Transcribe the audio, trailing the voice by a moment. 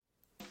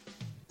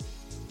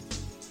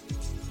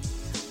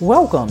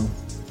Welcome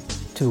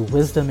to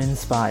Wisdom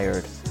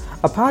Inspired,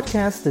 a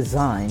podcast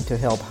designed to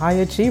help high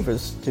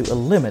achievers to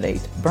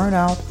eliminate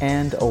burnout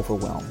and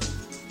overwhelm.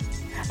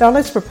 Now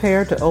let's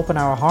prepare to open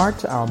our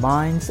hearts, our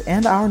minds,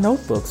 and our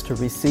notebooks to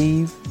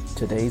receive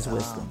today's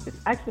wisdom.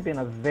 It's actually been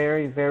a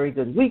very, very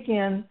good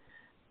weekend,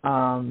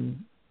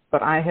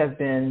 but I have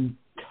been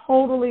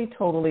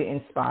totally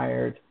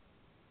inspired,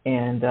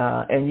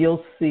 and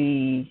you'll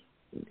see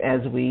as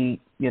we,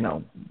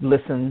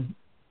 listen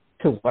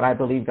to what I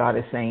believe God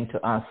is saying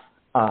to us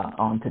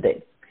on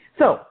today.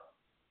 So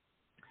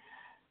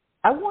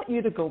I want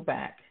you to go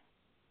back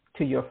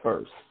to your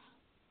first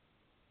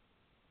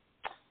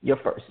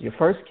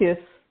kiss,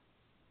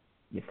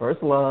 your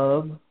first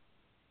love.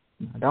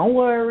 Now, don't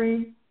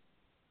worry,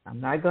 I'm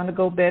not going to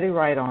go Betty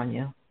Wright on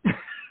you.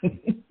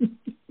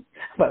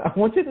 But I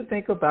want you to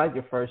think about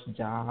your first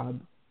job,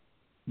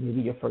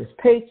 maybe your first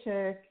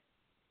paycheck,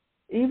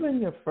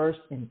 even your first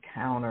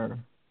encounter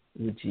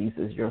with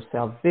Jesus, your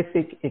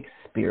salvific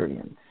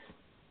experience.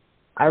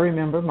 I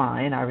remember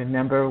mine. I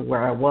remember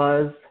where I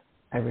was.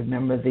 I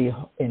remember the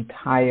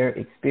entire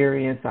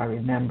experience. I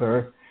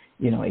remember,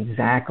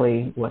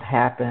 exactly what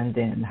happened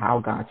and how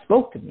God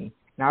spoke to me.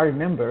 And I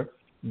remember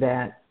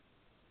that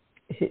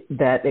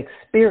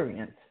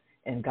experience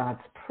and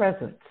God's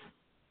presence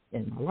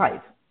in my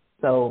life.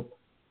 So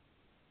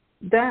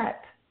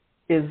that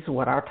is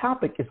what our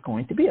topic is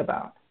going to be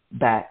about.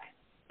 Back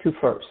to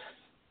first.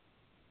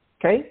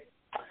 Okay?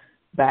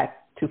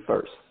 Back to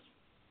first.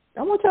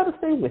 I want y'all to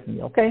stay with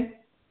me, okay?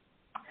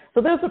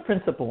 So there's a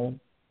principle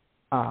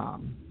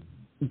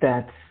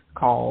that's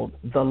called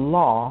the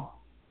law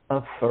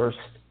of first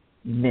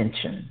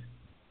mention.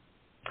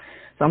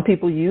 Some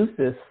people use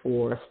this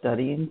for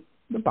studying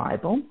the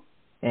Bible,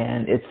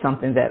 and it's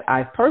something that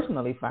I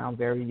personally found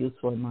very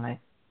useful in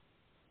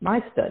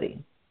my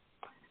study.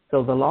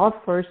 So the law of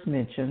first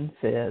mention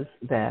says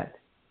that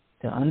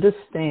to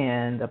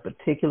understand a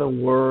particular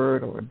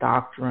word or a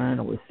doctrine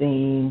or a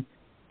theme,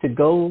 to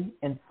go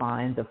and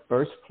find the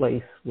first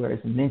place where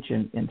it's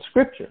mentioned in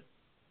Scripture,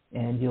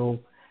 and you'll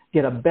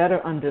get a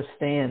better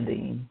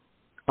understanding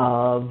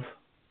of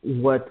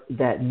what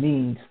that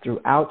means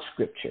throughout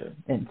Scripture.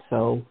 And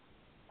so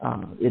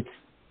it's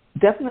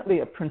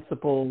definitely a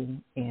principle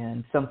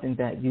and something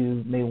that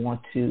you may want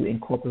to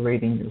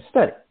incorporate in your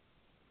study.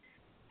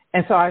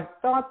 And so I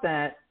thought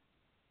that,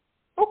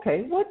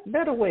 okay, what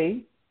better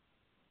way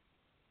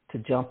to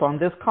jump on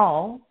this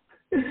call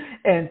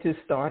and to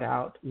start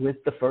out with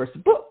the first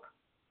book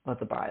of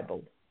the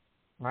Bible,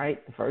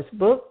 right? The first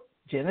book,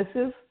 Genesis,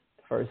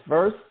 the first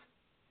verse,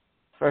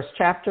 first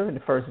chapter, and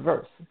the first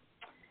verse.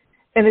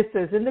 And it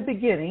says, in the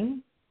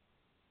beginning,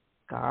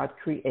 God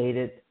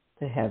created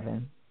the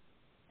heaven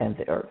and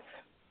the earth.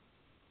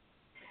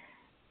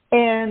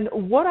 And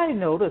what I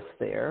noticed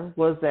there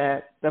was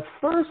that the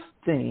first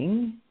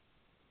thing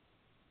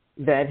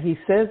that he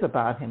says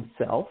about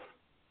himself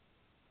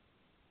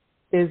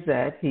is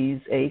that he's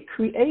a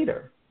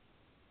creator.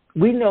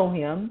 We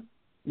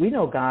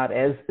know God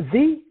as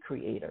the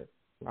creator,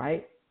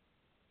 right?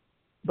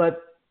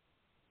 But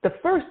the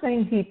first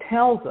thing he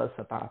tells us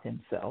about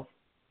himself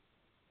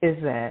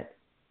is that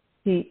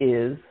he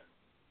is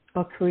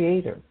a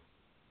creator.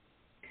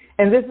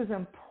 And this is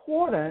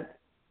important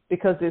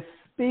because it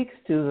speaks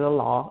to the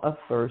law of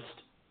first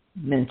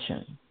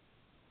mention,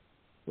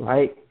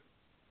 right?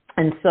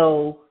 And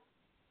so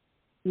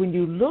when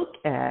you look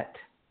at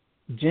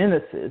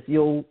Genesis,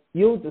 you'll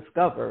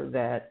discover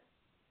that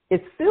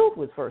it's filled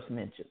with first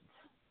mentions,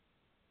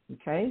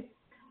 okay,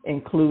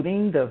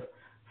 including the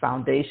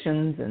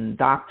foundations and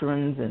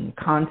doctrines and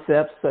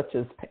concepts such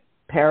as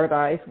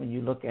paradise. When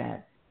you look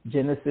at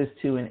Genesis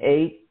 2 and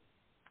 8,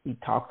 he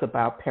talks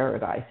about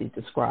paradise. He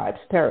describes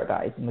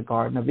paradise in the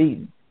Garden of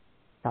Eden.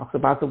 He talks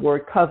about the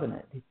word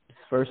covenant. It's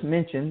first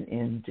mentioned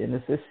in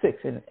Genesis 6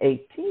 and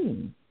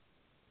 18.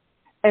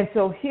 And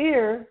so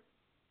here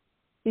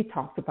he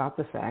talks about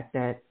the fact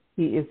that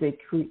he is a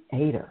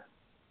creator.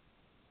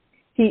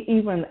 He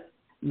even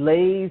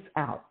lays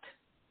out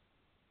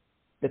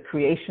the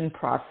creation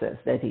process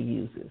that he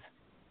uses.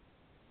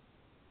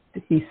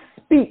 He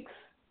speaks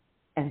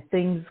and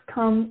things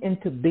come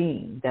into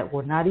being that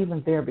were not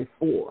even there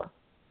before.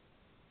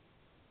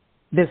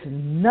 There's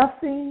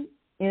nothing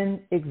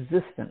in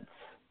existence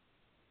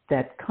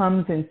that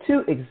comes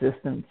into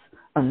existence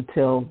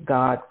until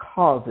God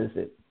causes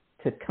it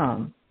to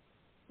come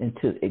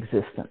into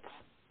existence.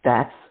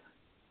 That's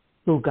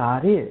who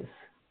God is.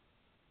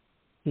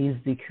 He's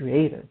the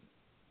creator,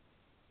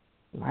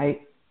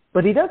 right?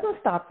 But he doesn't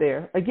stop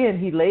there. Again,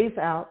 he lays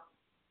out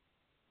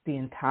the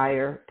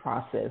entire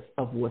process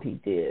of what he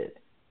did.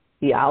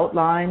 He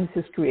outlines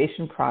his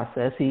creation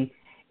process. He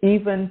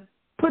even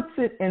puts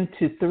it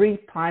into three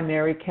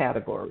primary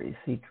categories.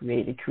 He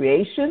created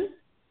creation,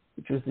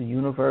 which was the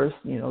universe,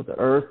 the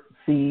earth,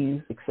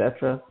 seas,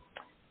 etc.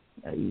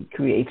 He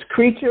creates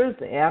creatures,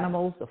 the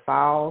animals, the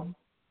fowls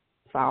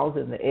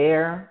in the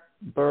air,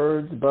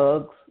 birds,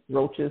 bugs,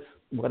 roaches,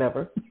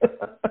 whatever.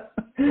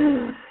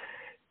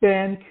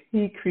 Then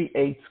he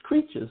creates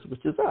creatures,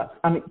 which is us.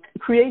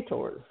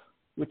 Creators,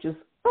 which is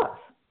us.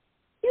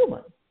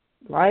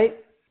 right?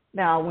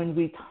 Now, when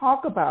we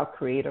talk about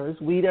creators,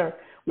 we're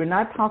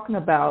not talking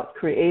about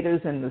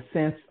creators in the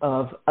sense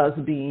of us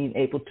being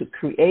able to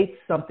create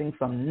something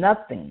from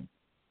nothing,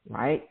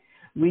 right?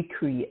 We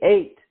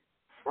create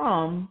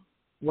from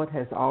what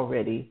has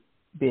already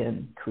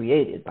been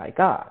created by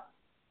God.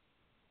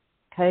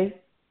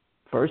 Okay?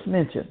 First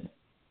mentioned.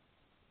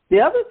 The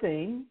other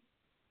thing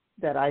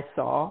that I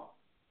saw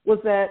was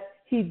that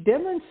he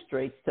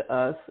demonstrates to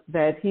us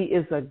that he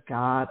is a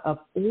God of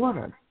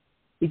order.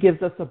 He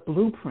gives us a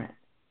blueprint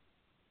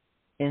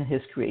in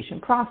his creation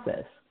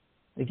process.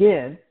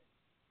 Again,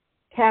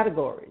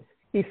 categories.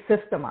 He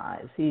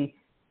systemized.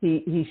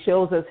 He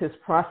shows us his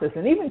process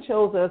and even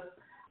shows us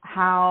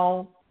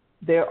how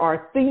there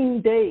are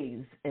theme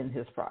days in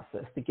his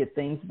process to get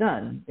things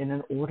done in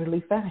an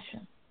orderly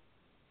fashion.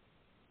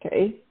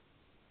 Okay?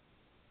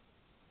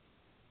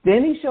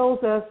 Then he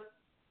shows us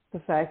the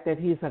fact that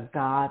he's a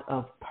God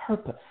of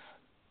purpose.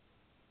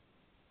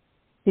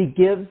 He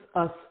gives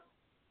us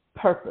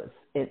purpose.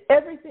 In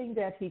everything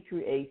that he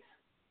creates,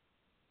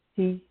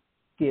 he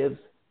gives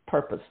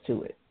purpose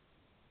to it.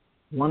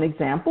 One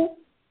example,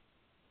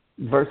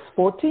 verse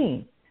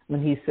 14,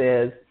 when he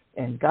says,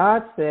 "And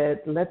God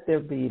said, let there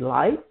be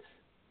lights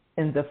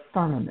in the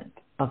firmament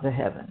of the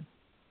heaven."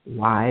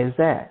 Why is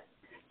that?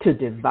 To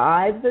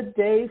divide the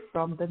day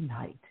from the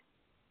night,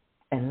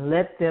 and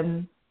let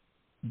them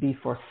be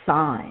for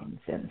signs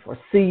and for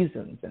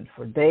seasons and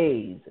for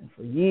days and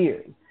for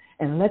years,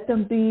 and let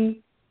them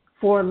be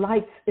for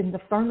lights in the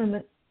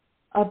firmament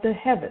of the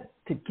heaven,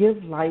 to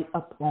give light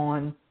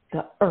upon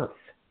the earth.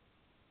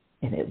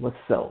 And it was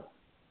so.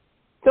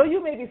 So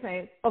you may be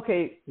saying,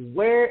 okay,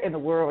 where in the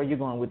world are you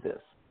going with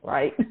this,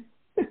 right?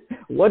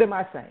 What am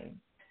I saying?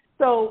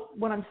 So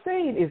what I'm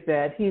saying is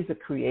that he's a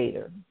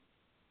creator.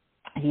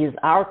 He is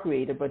our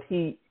creator, but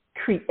he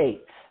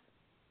creates.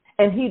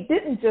 And he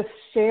didn't just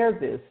share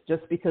this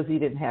just because he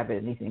didn't have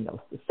anything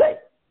else to say,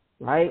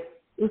 right?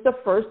 It was the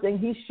first thing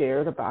he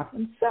shared about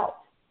himself.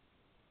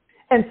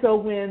 And so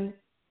when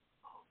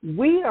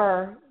we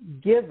are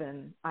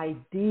given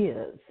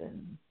ideas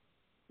and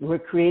we're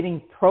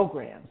creating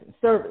programs and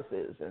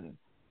services and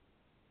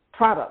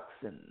products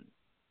and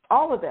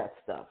all of that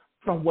stuff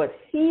from what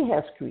he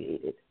has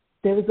created,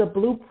 there is a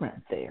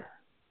blueprint there,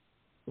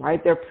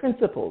 right? There are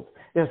principles,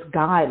 there's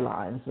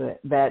guidelines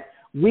that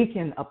we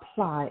can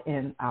apply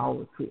in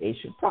our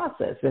creation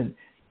process. And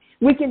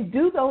we can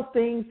do those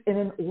things in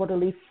an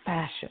orderly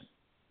fashion.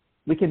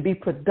 We can be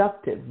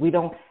productive. We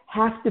don't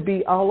have to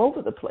be all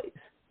over the place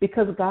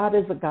because God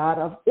is a God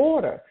of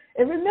order.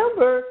 And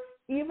remember,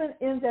 even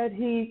in that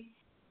he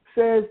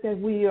says that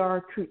we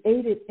are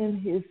created in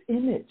his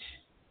image.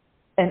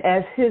 And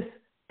as his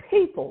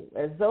people,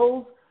 as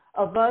those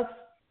of us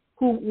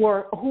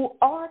who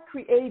are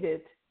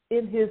created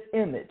in his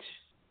image,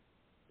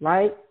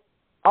 right?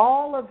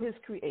 All of his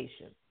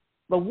creation.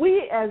 But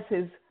we as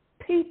his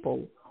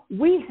people,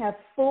 we have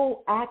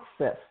full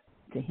access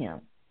to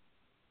him,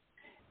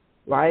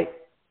 right?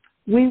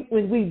 When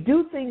we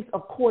do things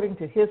according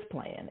to his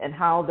plan and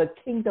how the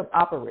kingdom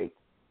operates,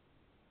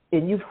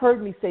 and you've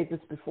heard me say this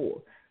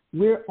before,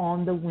 we're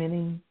on the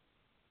winning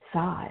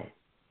side.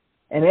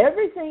 And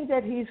everything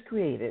that he's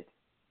created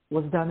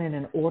was done in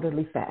an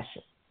orderly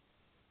fashion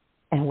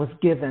and was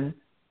given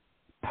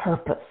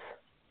purpose.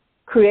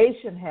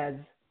 Creation has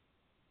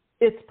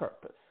its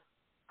purpose.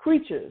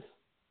 Creatures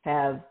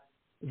have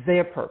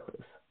their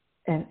purpose.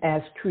 And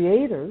as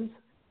creators,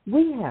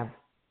 we have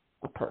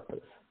a purpose.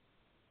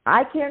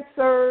 I can't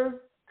serve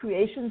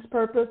creation's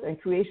purpose, and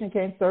creation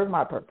can't serve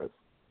my purpose.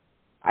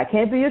 I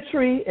can't be a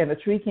tree, and a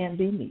tree can't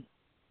be me.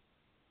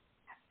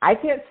 I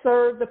can't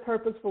serve the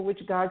purpose for which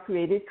God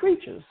created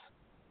creatures,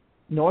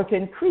 nor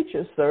can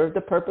creatures serve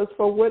the purpose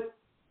for what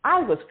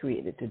I was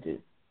created to do.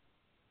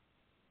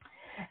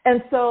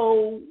 And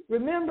so,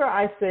 remember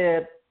I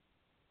said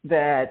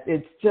that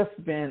it's just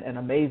been an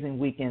amazing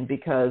weekend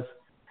because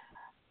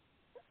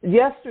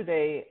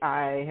yesterday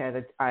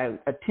I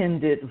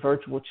attended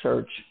virtual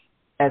church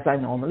as I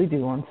normally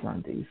do on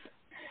Sundays.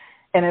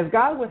 And as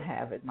God would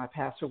have it, my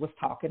pastor was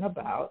talking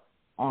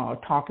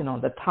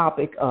on the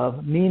topic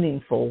of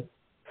meaningful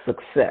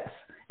success.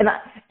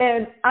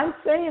 And I'm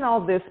saying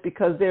all this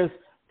because there's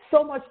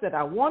so much that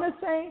I want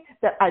to say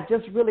that I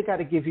just really got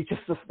to give you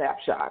just a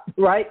snapshot,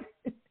 right?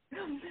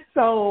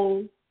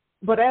 So,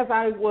 but as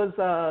I was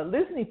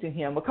listening to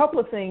him, a couple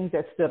of things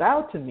that stood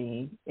out to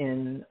me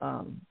in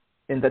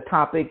the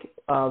topic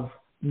of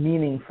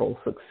meaningful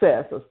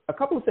success, a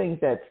couple of things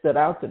that stood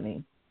out to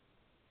me.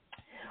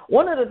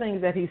 One of the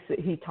things that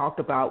he talked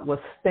about was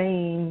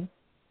staying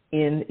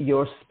in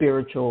your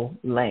spiritual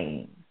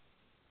lane.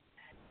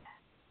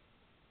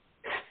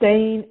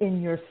 Staying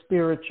in your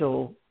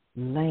spiritual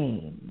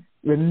lane.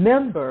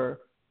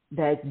 Remember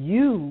that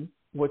you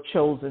were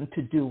chosen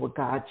to do what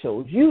God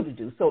chose you to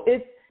do. So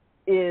it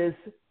is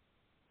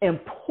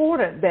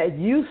important that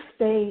you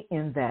stay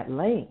in that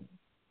lane.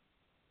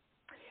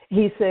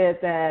 He said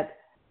that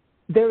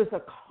there is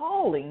a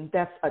calling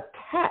that's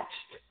attached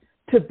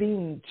to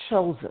being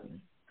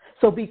chosen.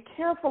 So be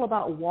careful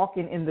about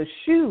walking in the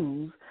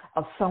shoes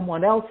of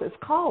someone else's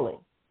calling.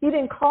 He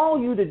didn't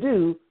call you to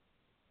do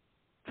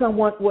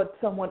what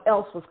someone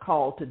else was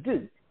called to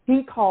do.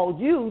 He called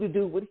you to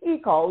do what he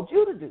called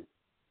you to do.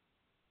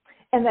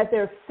 And that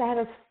there's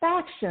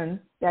satisfaction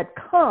that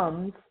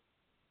comes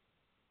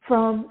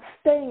from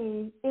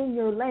staying in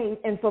your lane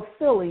and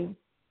fulfilling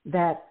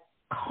that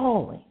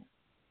calling,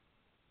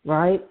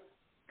 right?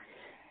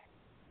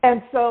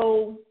 And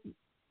so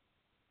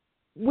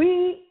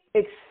we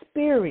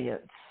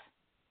experience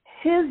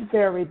his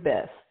very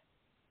best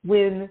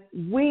when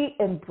we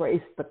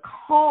embrace the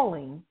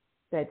calling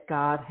that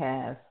God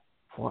has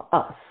for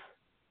us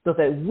so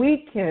that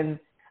we can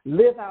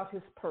live out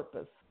his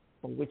purpose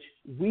for which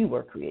we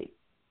were created.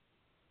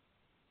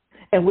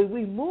 And when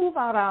we move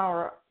out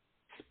our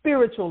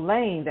spiritual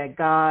lane that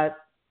God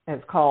has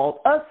called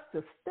us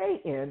to stay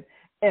in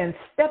and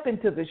step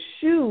into the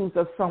shoes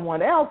of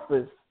someone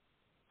else's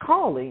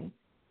calling,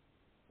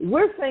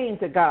 we're saying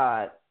to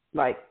God,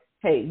 like,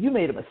 hey, you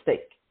made a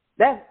mistake.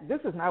 This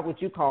is not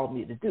what you called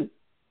me to do.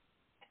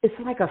 It's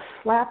like a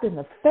slap in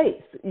the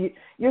face.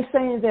 You're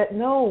saying that,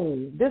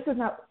 no, this is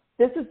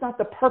not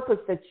the purpose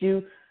that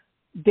you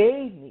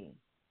gave me,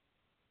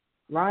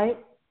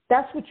 right?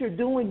 That's what you're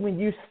doing when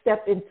you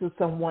step into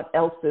someone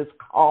else's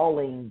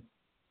calling.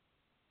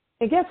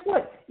 And guess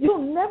what?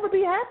 You'll never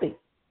be happy.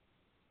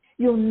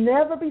 You'll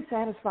never be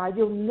satisfied.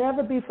 You'll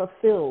never be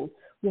fulfilled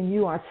when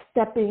you are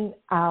stepping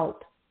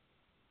out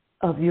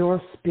of your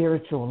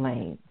spiritual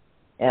lane.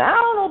 And I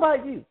don't know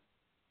about you,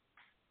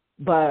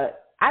 but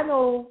I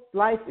know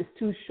life is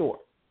too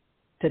short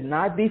to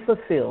not be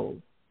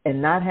fulfilled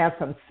and not have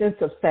some sense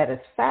of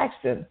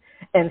satisfaction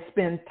and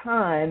spend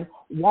time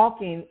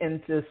walking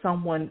in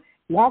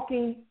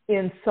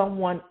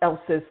someone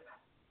else's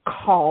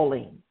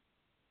calling.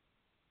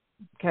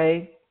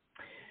 Okay?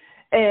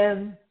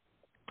 And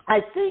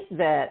I think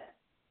that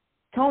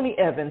Tony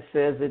Evans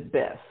says it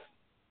best,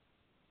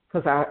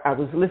 because I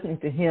was listening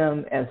to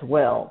him as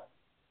well.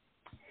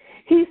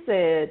 He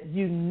said,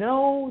 you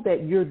know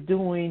that you're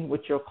doing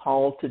what you're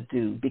called to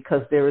do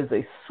because there is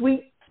a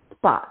sweet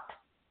spot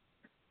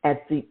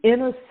at the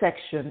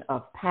intersection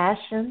of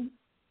passion,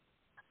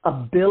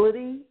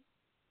 ability,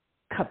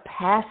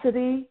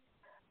 capacity,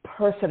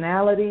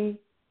 personality,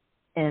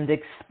 and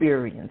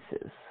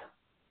experiences.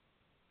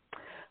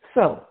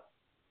 So,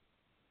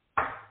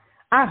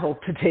 I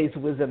hope today's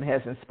wisdom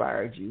has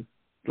inspired you,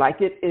 like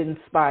it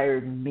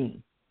inspired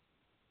me.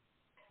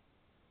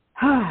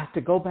 To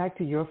go back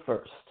to your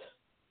first.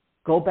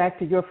 Go back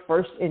to your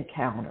first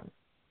encounter.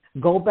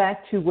 Go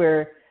back to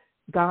where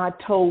God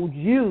told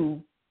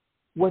you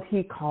what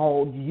he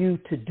called you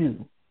to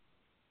do,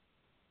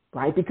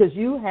 right? Because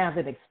you have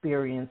an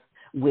experience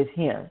with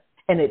him,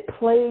 and it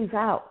plays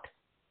out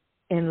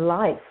in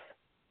life,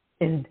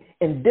 in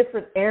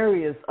different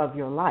areas of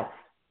your life.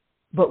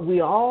 But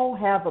we all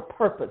have a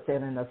purpose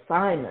and an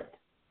assignment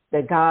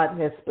that God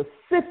has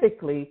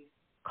specifically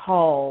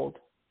called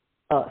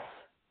us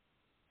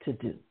to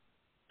do.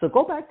 So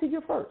go back to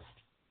your first.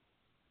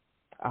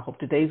 I hope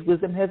today's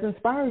wisdom has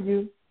inspired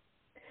you.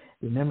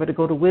 Remember to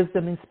go to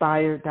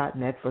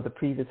wisdominspired.net for the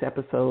previous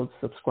episodes,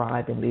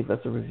 subscribe, and leave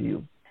us a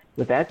review.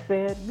 With that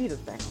said, meet us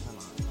back on the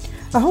line.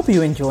 I hope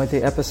you enjoyed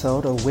the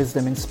episode of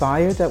Wisdom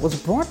Inspired that was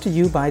brought to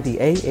you by the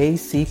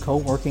AAC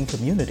Co-working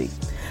Community,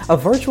 a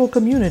virtual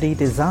community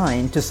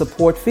designed to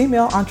support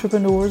female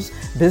entrepreneurs,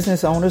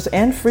 business owners,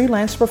 and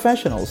freelance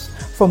professionals.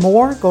 For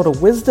more, go to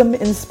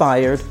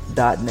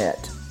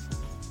wisdominspired.net.